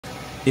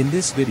In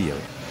this video,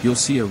 you'll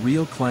see a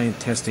real client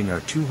testing our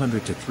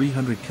 200 to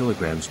 300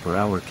 kilograms per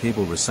hour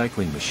cable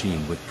recycling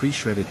machine with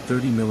pre-shredded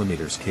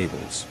 30mm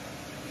cables.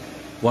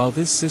 While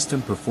this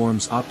system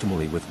performs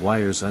optimally with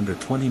wires under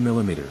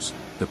 20mm,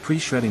 the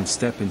pre-shredding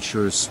step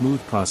ensures smooth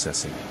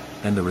processing,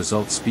 and the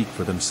results speak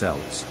for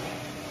themselves.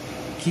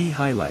 Key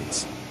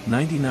highlights: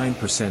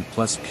 99%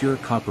 plus pure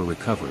copper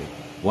recovery.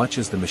 Watch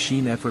as the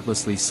machine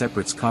effortlessly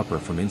separates copper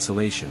from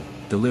insulation,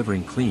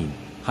 delivering clean,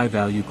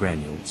 high-value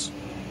granules.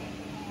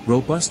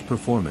 Robust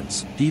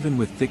performance. Even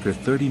with thicker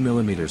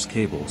 30mm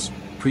cables,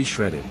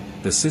 pre-shredded,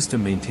 the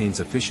system maintains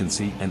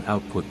efficiency and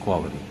output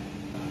quality.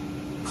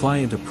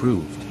 Client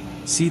approved.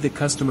 See the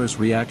customer's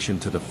reaction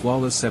to the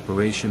flawless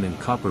separation and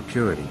copper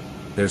purity.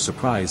 Their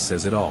surprise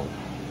says it all.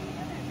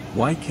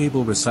 Why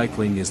cable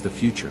recycling is the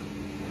future.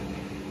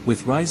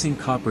 With rising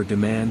copper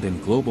demand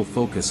and global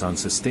focus on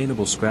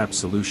sustainable scrap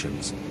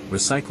solutions,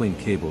 recycling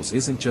cables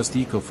isn't just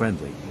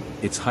eco-friendly,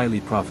 it's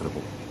highly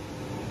profitable.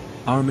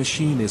 Our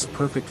machine is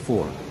perfect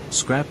for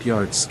scrap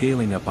yards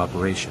scaling up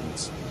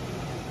operations,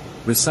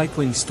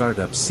 recycling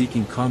startups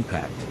seeking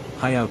compact,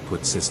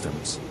 high-output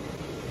systems,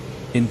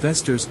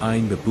 investors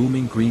eyeing the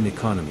booming green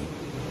economy.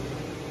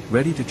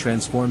 Ready to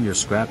transform your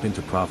scrap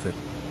into profit?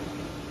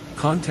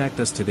 Contact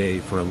us today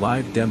for a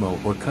live demo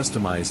or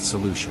customized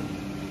solution.